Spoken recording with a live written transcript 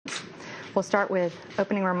We'll start with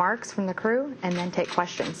opening remarks from the crew and then take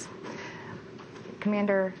questions.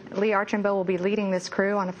 Commander Lee Archambault will be leading this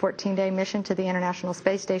crew on a 14-day mission to the International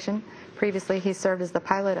Space Station. Previously, he served as the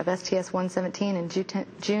pilot of STS-119 in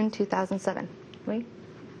June 2007. Lee?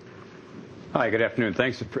 Hi, good afternoon.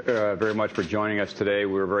 Thanks very much for joining us today.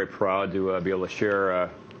 We're very proud to be able to share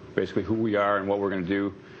basically who we are and what we're going to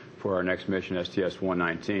do for our next mission,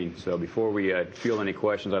 STS-119. So before we field any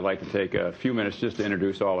questions, I'd like to take a few minutes just to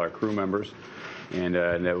introduce all our crew members, and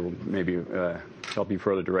that will maybe help you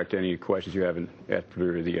further direct any questions you have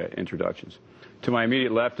after the introductions. To my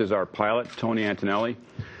immediate left is our pilot, Tony Antonelli.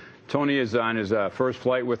 Tony is on his first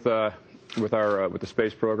flight with the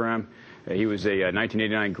space program. He was a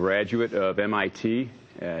 1989 graduate of MIT,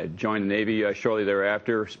 joined the Navy shortly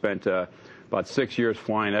thereafter, spent about 6 years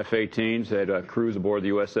flying F-18s, had crews aboard the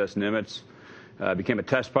USS Nimitz, became a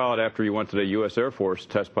test pilot after he went to the U.S. Air Force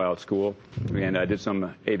test pilot school, and did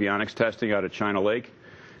some avionics testing out at China Lake.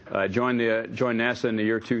 Joined NASA in the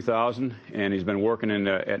year 2000, and he's been working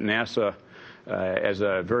at NASA as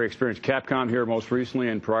a very experienced Capcom here most recently,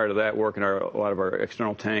 and prior to that working a lot of our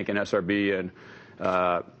external tank and SRB and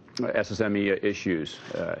SSME issues.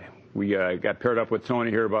 We got paired up with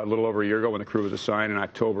Tony here about a little over a year ago when the crew was assigned in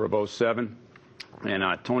October of 2007.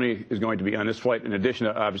 And Tony is going to be on this flight, in addition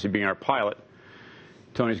to obviously being our pilot.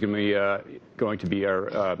 Tony's going to be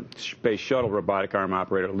our space shuttle robotic arm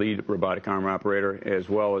operator, lead robotic arm operator, as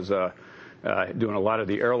well as doing a lot of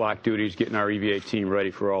the airlock duties, getting our EVA team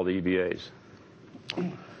ready for all the EVAs.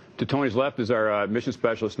 To Tony's left is our mission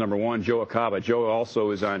specialist number 1, Joe Acaba. Joe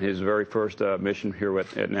also is on his very first mission here at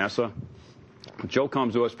NASA. Joe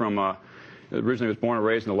comes to us from, originally was born and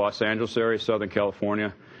raised in the Los Angeles area, Southern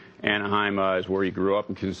California. Anaheim is where he grew up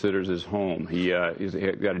and considers his home. He's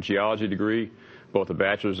got a geology degree, both a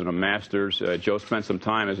bachelor's and a master's. Joe spent some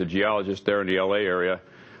time as a geologist there in the LA area.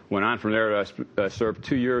 Went on from there to serve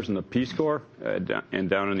 2 years in the Peace Corps and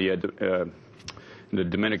down in the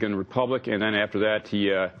Dominican Republic. And then after that,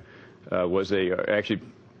 he was actually,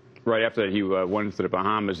 right after that, he went to the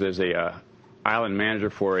Bahamas as a island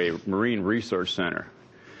manager for a marine research center.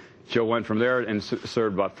 Joe went from there and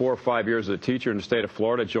served about 4 or 5 years as a teacher in the state of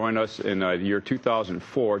Florida, joined us in the year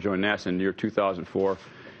 2004, joined NASA in the year 2004.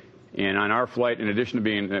 And on our flight, in addition to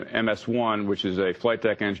being MS-1, which is a flight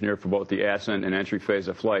deck engineer for both the ascent and entry phase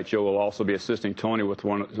of flight, Joe will also be assisting Tony with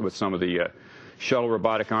some of the shuttle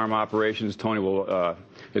robotic arm operations. Tony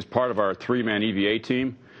is part of our 3-man EVA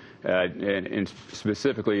team, and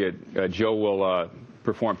specifically, Joe will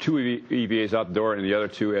perform 2 EVAs out the door and the other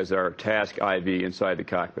 2 as our task IV inside the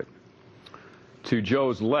cockpit. To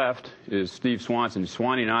Joe's left is Steve Swanson.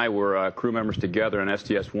 Swanee and I were crew members together on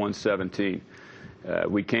STS-117.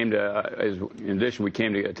 We came to, in addition, we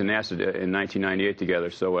came to NASA in 1998 together,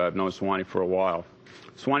 so I've known Swanee for a while.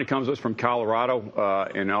 Swanee comes to us from Colorado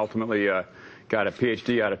and ultimately got a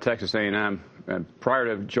PhD out of Texas A&M. And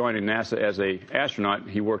prior to joining NASA as an astronaut,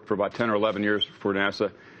 he worked for about 10 or 11 years for NASA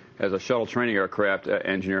as a shuttle training aircraft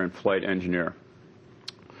engineer and flight engineer.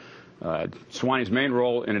 Swanee's main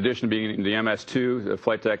role, in addition to being the MS-2, the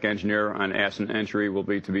flight deck engineer on ascent entry, will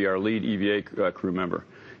be to be our lead EVA crew member.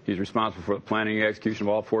 He's responsible for the planning and execution of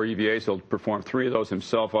all 4 EVAs. He'll perform 3 of those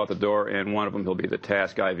himself out the door, and one of them he'll be the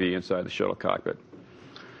task IV inside the shuttle cockpit.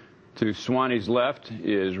 To Swanee's left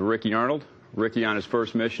is Ricky Arnold. Ricky on his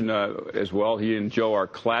first mission as well. He and Joe are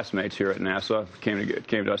classmates here at NASA.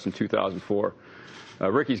 Came to us in 2004.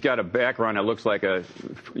 Ricky's got a background that looks like a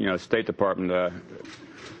State Department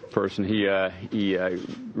person. He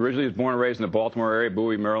originally was born and raised in the Baltimore area,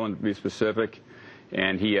 Bowie, Maryland, to be specific.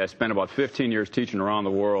 And he spent about 15 years teaching around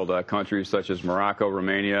the world, countries such as Morocco,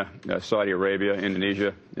 Romania, Saudi Arabia,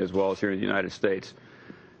 Indonesia, as well as here in the United States.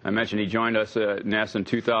 I mentioned he joined us at NASA in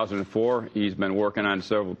 2004. He's been working on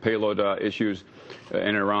several payload issues in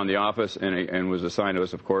and around the office and was assigned to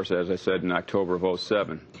us, of course, as I said, in October of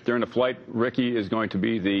 2007. During the flight, Ricky is going to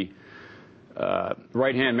be the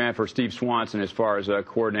right-hand man for Steve Swanson as far as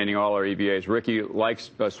coordinating all our EVAs. Ricky, like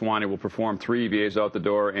Swanee, will perform 3 EVAs out the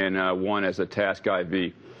door and 1 as a task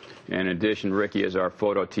IV. And in addition, Ricky is our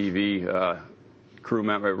photo TV crew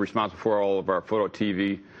member, responsible for all of our photo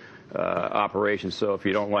TV operations. So if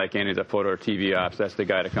you don't like any of the photo or TV ops, that's the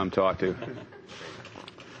guy to come talk to.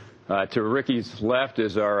 To Ricky's left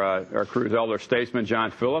is our crew's elder statesman,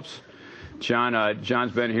 John Phillips.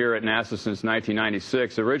 John's been here at NASA since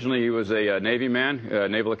 1996. Originally, he was a Navy man,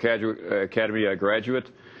 Naval Academy graduate,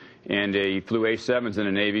 and he flew A-7s in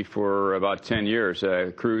the Navy for about 10 years.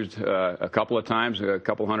 Cruised a couple of times, a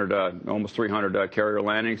couple hundred, almost 300 carrier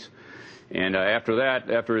landings. And after that,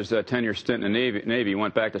 after his 10-year stint in the Navy, he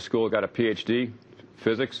went back to school, got a PhD,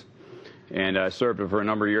 physics, and served for a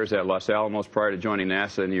number of years at Los Alamos prior to joining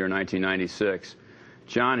NASA in the year 1996.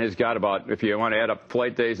 John has got about, if you want to add up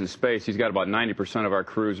flight days in space, he's got about 90% of our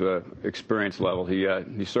crew's experience level.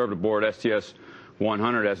 He served aboard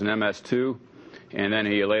STS-119 as an MS-2, and then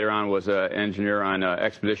he later on was an engineer on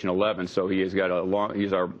Expedition 11. So he's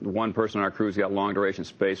our one person on our crew who's got long-duration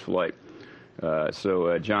space flight.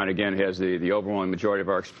 So John, again, has the overwhelming majority of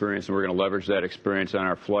our experience, and we're going to leverage that experience on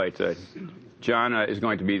our flight. John is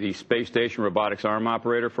going to be the space station robotics arm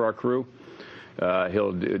operator for our crew.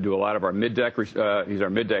 He'll do a lot of our mid-deck. He's our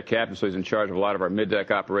mid-deck captain, so he's in charge of a lot of our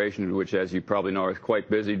mid-deck operations, which, as you probably know, is quite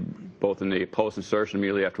busy, both in the post-insertion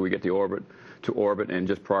immediately after we get to orbit and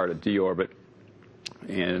just prior to deorbit.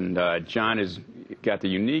 And John has got the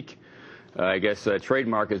unique,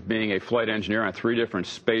 trademark as being a flight engineer on 3 different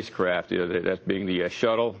spacecraft, that being the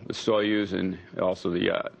shuttle, the Soyuz, and also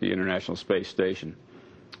the International Space Station.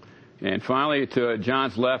 And finally, to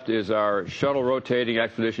John's left is our shuttle rotating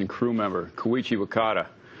expedition crew member, Koichi Wakata.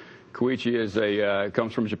 Koichi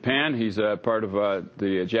comes from Japan. He's part of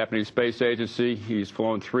the Japanese Space Agency. He's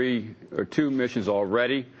flown 2 missions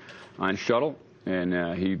already on shuttle,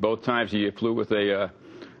 and both times he flew with a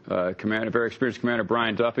very experienced commander,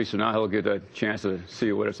 Brian Duffy. So now he'll get a chance to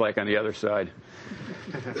see what it's like on the other side.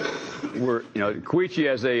 Koichi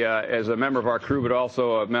as a member of our crew, but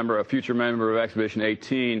also a future member of Expedition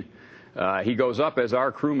 18. He goes up as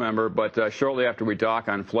our crew member, but shortly after we dock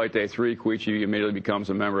on Flight Day 3, Koichi immediately becomes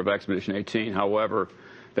a member of Expedition 18. However,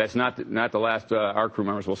 that's not the last our crew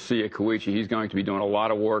members will see at Koichi. He's going to be doing a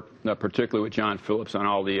lot of work, particularly with John Phillips, on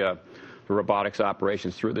all the robotics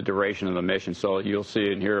operations through the duration of the mission. So you'll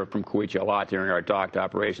see and hear from Koichi a lot during our docked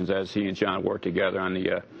operations as he and John work together on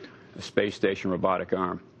the space station robotic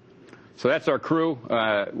arm. So that's our crew.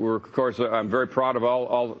 Of course, I'm very proud of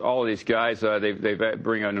all of these guys. They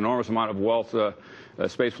bring an enormous amount of wealth,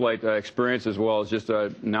 spaceflight experience, as well as just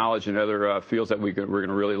knowledge in other fields that we're going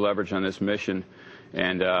to really leverage on this mission.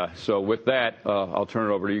 And so with that, I'll turn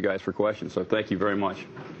it over to you guys for questions. So thank you very much.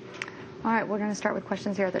 All right, we're going to start with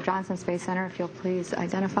questions here at the Johnson Space Center. If you'll please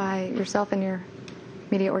identify yourself and your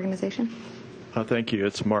media organization. Thank you.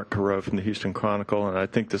 It's Mark Carreau from the Houston Chronicle, and I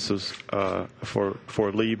think this is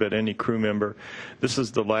for Lee, but any crew member. This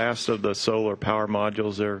is the last of the solar power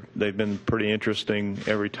modules. They've been pretty interesting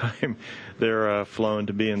every time they're flown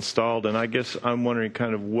to be installed, and I guess I'm wondering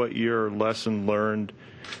kind of what your lesson learned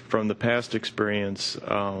from the past experience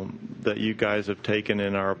that you guys have taken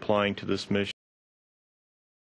and are applying to this mission.